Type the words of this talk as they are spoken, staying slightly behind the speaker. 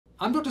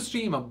I'm Dr.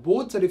 Sri, I'm a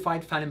board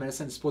certified family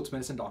medicine and sports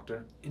medicine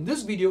doctor. In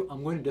this video,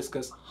 I'm going to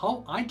discuss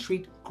how I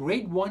treat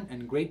grade 1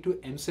 and grade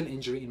 2 MCL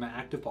injury in my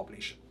active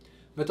population.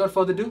 Without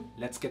further ado,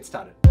 let's get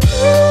started.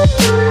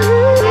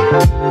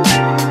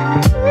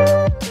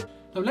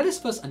 Now let us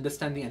first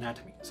understand the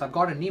anatomy. So I've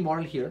got a knee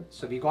model here.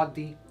 So we got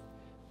the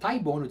thigh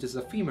bone, which is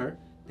the femur.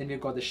 Then we've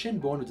got the shin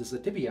bone, which is the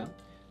tibia.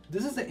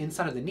 This is the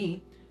inside of the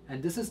knee,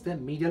 and this is the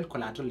medial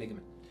collateral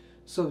ligament.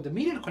 So the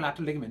medial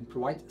collateral ligament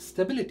provides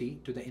stability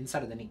to the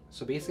inside of the knee.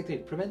 So basically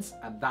it prevents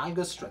a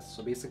valgus stress.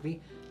 So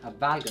basically a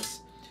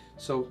valgus.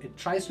 So it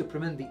tries to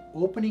prevent the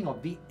opening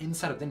of the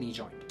inside of the knee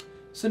joint.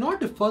 So in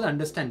order to further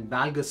understand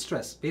valgus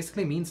stress,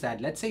 basically means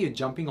that let's say you're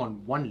jumping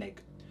on one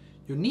leg.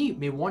 Your knee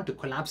may want to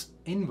collapse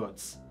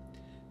inwards.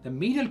 The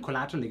medial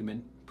collateral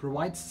ligament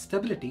provides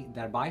stability,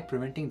 thereby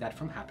preventing that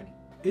from happening.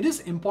 It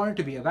is important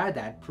to be aware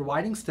that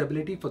providing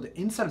stability for the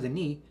inside of the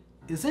knee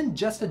isn't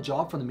just a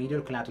job for the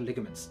medial collateral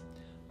ligaments.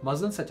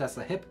 Muscles such as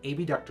the hip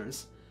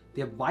abductors,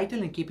 they are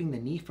vital in keeping the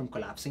knee from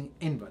collapsing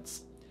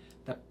inwards.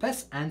 The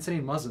pes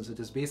anseri muscles,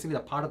 which is basically the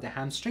part of the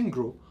hamstring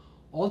groove,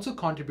 also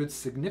contributes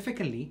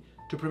significantly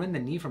to prevent the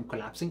knee from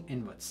collapsing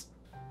inwards.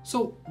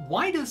 So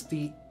why does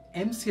the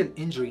MCL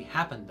injury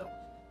happen though?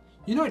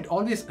 You know, it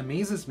always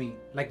amazes me,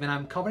 like when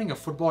I'm covering a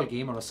football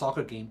game or a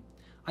soccer game,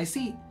 I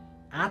see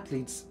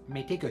athletes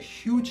may take a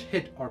huge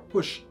hit or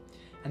push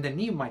and the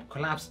knee might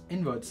collapse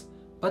inwards,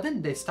 but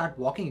then they start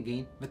walking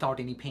again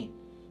without any pain.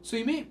 So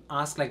you may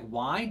ask, like,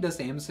 why does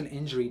the MCL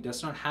injury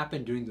does not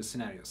happen during these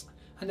scenarios?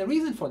 And the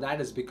reason for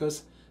that is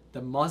because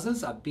the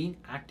muscles are being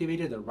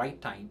activated at the right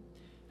time,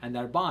 and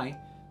thereby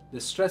the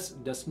stress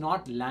does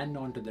not land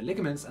onto the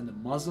ligaments and the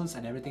muscles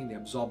and everything, they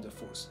absorb the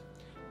force.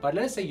 But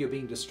let us say you're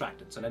being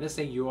distracted. So let us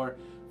say you're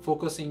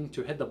focusing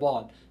to hit the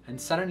ball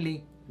and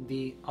suddenly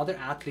the other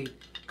athlete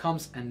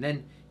comes and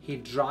then he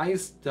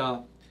drives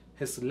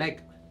his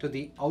leg to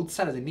the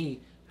outside of the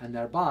knee, and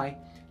thereby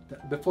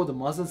before the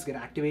muscles get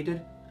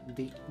activated,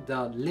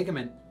 the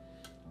ligament,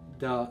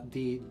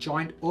 the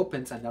joint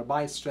opens and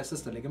thereby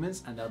stresses the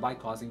ligaments and thereby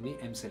causing the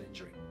MCL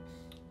injury.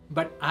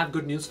 But I have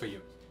good news for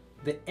you.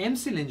 The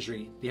MCL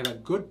injury, they have a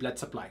good blood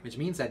supply, which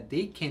means that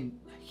they can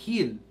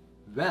heal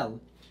well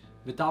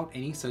without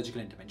any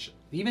surgical intervention.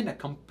 Even a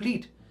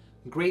complete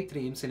grade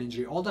 3 MCL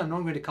injury, although I'm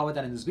not going to cover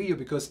that in this video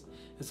because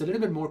it's a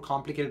little bit more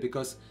complicated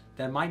because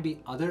there might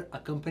be other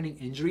accompanying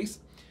injuries.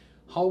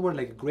 However,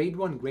 like grade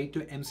 1, grade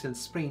 2 MCL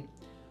sprain,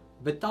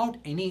 without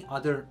any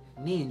other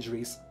knee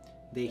injuries,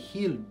 they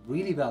heal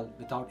really well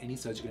without any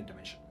surgical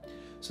intervention.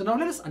 So now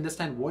let us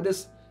understand what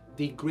is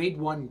the grade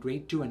 1,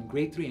 grade 2 and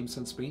grade 3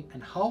 MCL sprain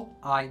and how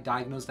I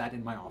diagnose that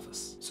in my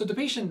office. So the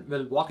patient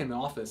will walk in my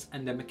office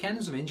and the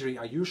mechanism of injury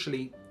are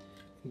usually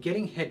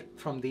getting hit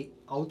from the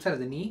outside of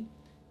the knee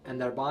and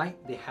thereby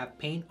they have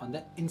pain on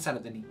the inside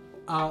of the knee.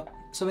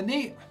 So when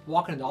they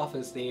walk into the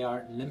office, they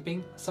are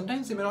limping.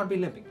 Sometimes they may not be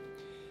limping.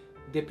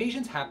 The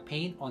patients have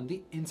pain on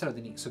the inside of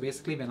the knee. So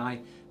basically when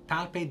I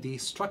palpate the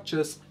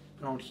structures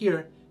around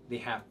here, they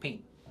have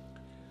pain.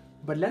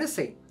 But let us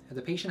say if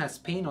the patient has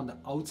pain on the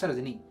outside of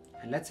the knee,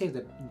 and let's say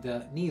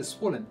the knee is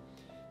swollen,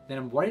 then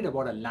I'm worried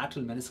about a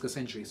lateral meniscus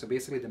injury. So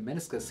basically the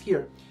meniscus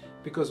here,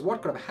 because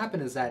what could have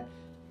happened is that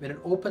when it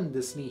opened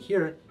this knee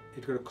here,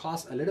 it could have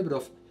caused a little bit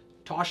of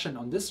torsion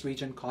on this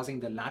region, causing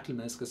the lateral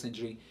meniscus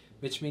injury,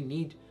 which may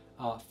need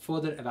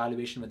further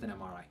evaluation with an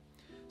MRI.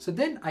 So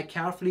then I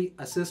carefully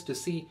assess to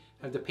see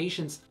if the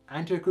patient's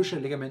anterior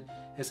cruciate ligament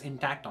is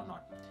intact or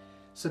not.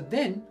 So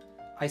then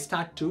I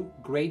start to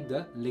grade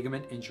the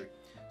ligament injury.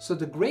 So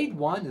the grade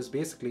 1 is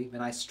basically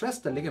when I stress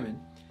the ligament,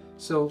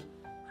 so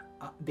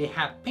they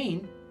have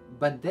pain,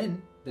 but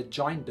then the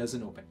joint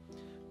doesn't open.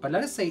 But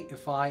let us say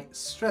if I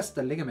stress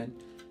the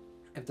ligament,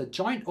 if the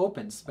joint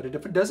opens, but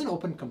if it doesn't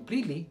open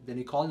completely, then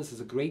we call this as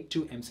a grade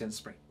 2 MCL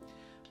sprain.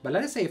 But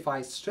let us say if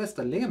I stress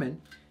the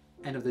ligament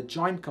and if the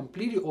joint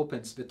completely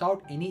opens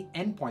without any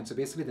endpoint, so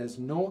basically there's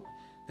no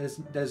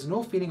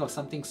feeling of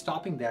something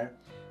stopping there,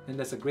 then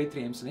there's a grade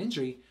 3 MCL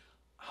injury.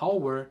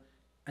 However,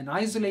 an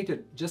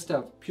isolated, just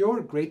a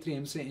pure grade 3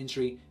 MCL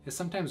injury is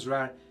sometimes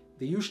rare.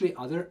 There are usually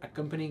other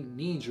accompanying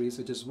knee injuries,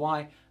 which is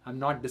why I'm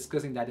not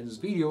discussing that in this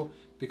video,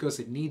 because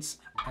it needs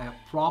a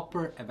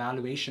proper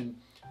evaluation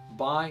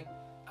by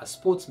a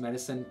sports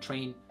medicine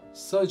trained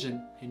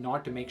surgeon in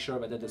order to make sure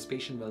whether this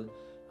patient will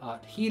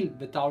heal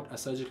without a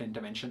surgical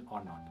intervention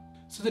or not.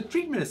 So the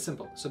treatment is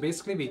simple. So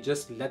basically we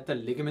just let the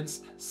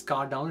ligaments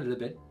scar down a little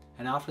bit,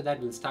 and after that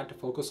we'll start to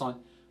focus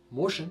on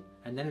motion,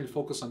 and then we'll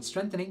focus on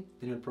strengthening,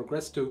 then we'll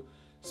progress to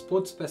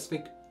sport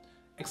specific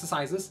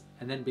exercises,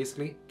 and then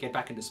basically get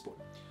back into sport.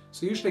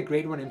 So usually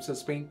grade 1 MCL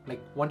sprain,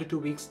 like 1 to 2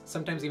 weeks,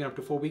 sometimes even up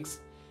to 4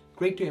 weeks.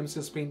 Grade 2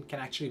 MCL sprain can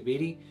actually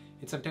vary.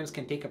 It sometimes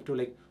can take up to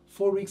like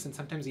 4 weeks and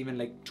sometimes even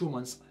like 2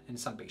 months in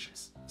some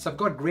patients. So I've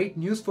got great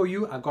news for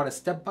you. I've got a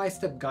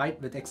step-by-step guide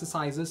with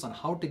exercises on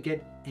how to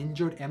get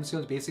injured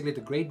MCLs, basically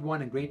the grade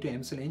 1 and grade 2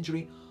 MCL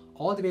injury,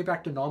 all the way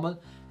back to normal.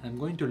 And I'm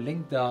going to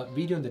link the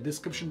video in the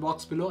description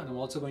box below, and I'm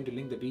also going to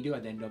link the video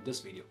at the end of this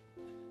video.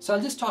 So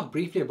I'll just talk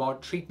briefly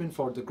about treatment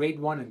for the grade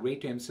 1 and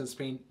grade 2 MCL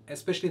sprain,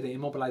 especially the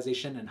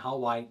immobilization and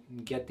how I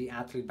get the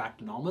athlete back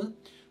to normal.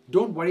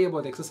 Don't worry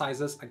about the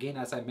exercises. Again,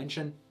 as I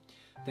mentioned,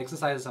 the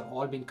exercises have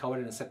all been covered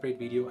in a separate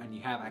video and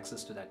you have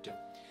access to that too.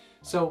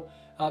 So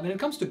when it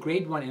comes to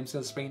grade 1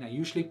 MCL sprain, I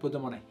usually put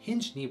them on a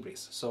hinge knee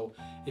brace. So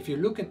if you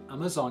look in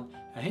Amazon,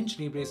 a hinge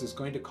knee brace is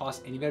going to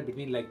cost anywhere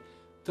between like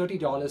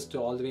 $30 to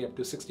all the way up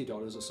to $60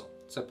 or so.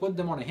 So I put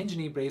them on a hinge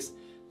knee brace,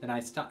 then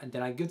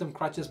I give them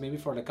crutches maybe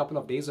for a couple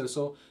of days or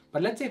so.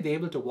 But let's say if they're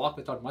able to walk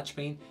without much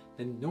pain,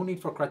 then no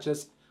need for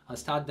crutches. I'll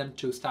tell them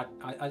to start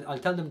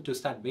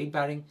weight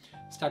bearing,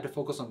 start to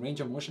focus on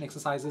range of motion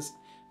exercises.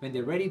 When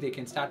they're ready, they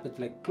can start with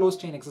like closed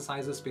chain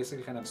exercises,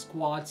 basically kind of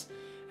squats,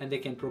 and they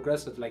can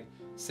progress with like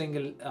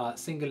single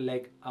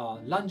leg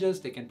lunges.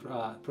 They can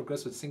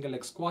progress with single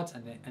leg squats,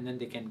 and then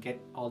they can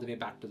get all the way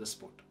back to the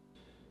sport.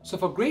 So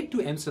for grade 2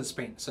 MCL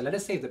sprain, so let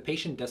us say if the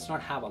patient does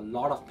not have a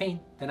lot of pain,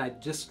 then I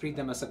just treat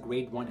them as a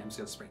grade 1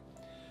 MCL sprain.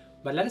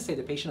 But let us say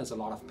the patient has a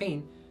lot of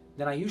pain,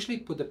 then I usually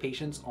put the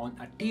patients on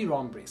a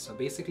T-ROM brace. So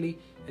basically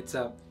it's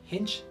a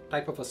hinge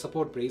type of a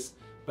support brace,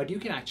 but you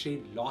can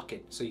actually lock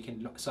it. So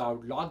I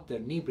would lock the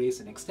knee brace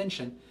in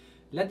extension,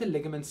 let the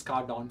ligaments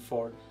scar down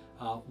for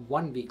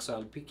 1 week. So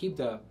I'll keep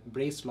the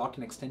brace locked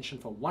in extension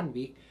for 1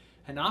 week.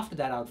 And after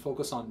that, I would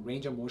focus on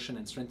range of motion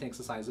and strengthening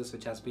exercises,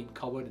 which has been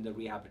covered in the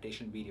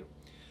rehabilitation video.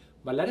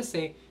 But let us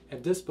say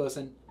if this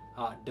person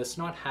does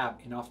not have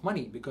enough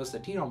money, because the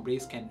T-ROM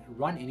brace can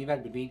run anywhere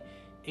between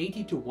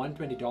 $80 to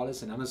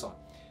 $120 in Amazon.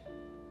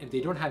 If they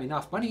don't have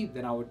enough money,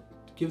 then I would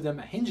give them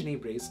a hinge knee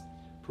brace,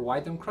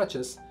 provide them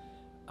crutches,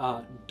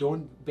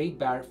 don't weight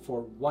bear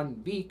for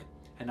 1 week,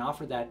 and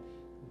after that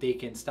they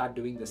can start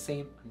doing the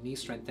same knee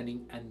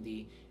strengthening and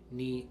the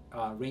knee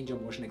range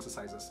of motion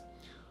exercises.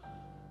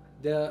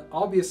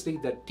 Obviously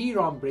the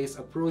T-ROM brace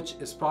approach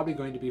is probably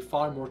going to be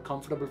far more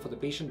comfortable for the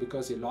patient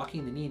because you're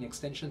locking the knee in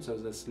extension, so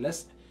there's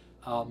less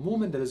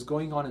movement that is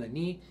going on in the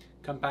knee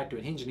compared to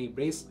a hinge knee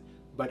brace.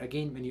 But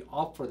again, when you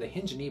opt for the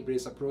hinge knee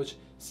brace approach,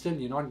 still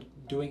you're not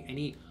doing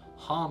any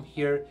harm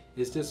here.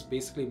 It's just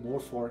basically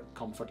more for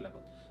comfort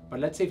level.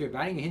 But let's say if you're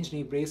wearing a hinge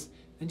knee brace,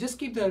 then just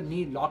keep the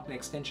knee locked in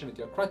extension with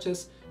your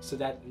crutches so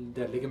that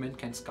the ligament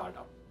can scar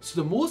down.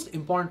 So the most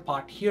important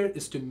part here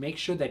is to make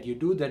sure that you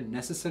do the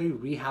necessary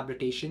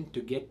rehabilitation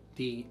to get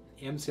the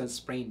MCL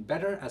sprain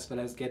better, as well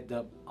as get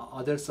the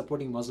other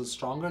supporting muscles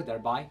stronger,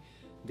 thereby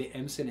the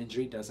MCL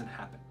injury doesn't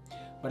happen.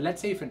 But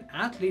let's say if an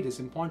athlete, it's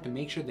important to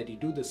make sure that you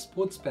do the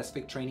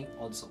sport-specific training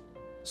also.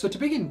 So to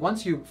begin,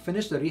 once you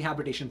finish the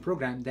rehabilitation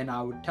program, then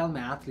I would tell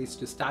my athletes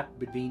to start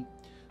between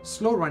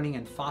slow running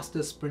and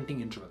faster sprinting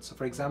intervals. So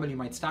for example, you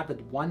might start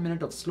with 1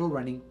 minute of slow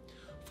running,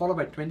 followed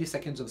by 20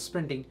 seconds of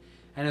sprinting.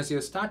 And as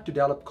you start to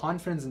develop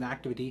confidence in the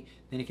activity,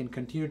 then you can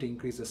continue to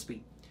increase the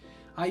speed.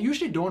 I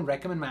usually don't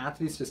recommend my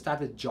athletes to start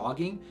with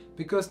jogging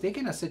because they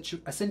can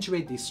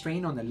accentuate the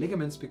strain on the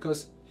ligaments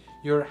because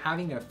you're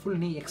having a full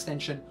knee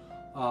extension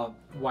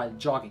while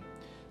jogging.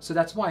 So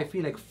that's why I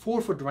feel like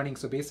 4-foot running,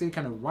 so basically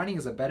kind of running,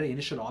 is a better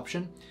initial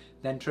option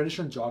than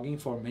traditional jogging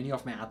for many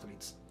of my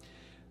athletes.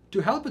 To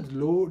help with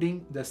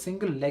loading the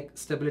single leg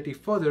stability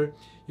further,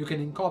 you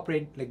can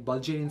incorporate like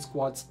Bulgarian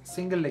squats,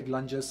 single leg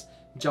lunges,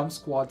 jump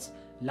squats,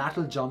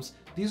 lateral jumps.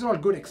 These are all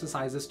good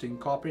exercises to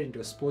incorporate into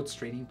a sports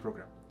training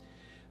program.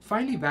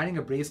 Finally, wearing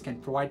a brace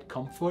can provide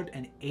comfort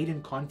and aid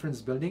in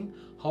confidence building.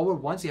 However,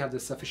 once you have the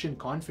sufficient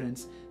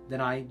confidence, then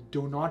I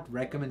do not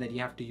recommend that you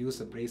have to use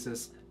the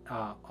braces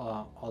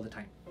all the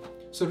time.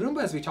 So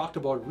remember, as we talked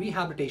about,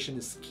 rehabilitation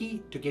is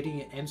key to getting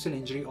your MCL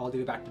injury all the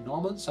way back to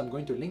normal. So I'm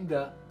going to link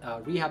the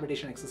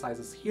rehabilitation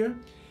exercises here.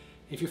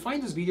 If you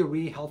find this video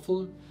really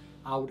helpful,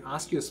 I would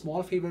ask you a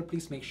small favor.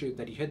 Please make sure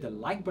that you hit the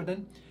like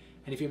button.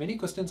 And if you have any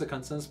questions or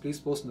concerns, please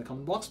post in the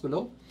comment box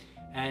below.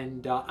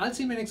 And I'll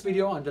see you in my next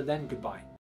video. Until then, goodbye.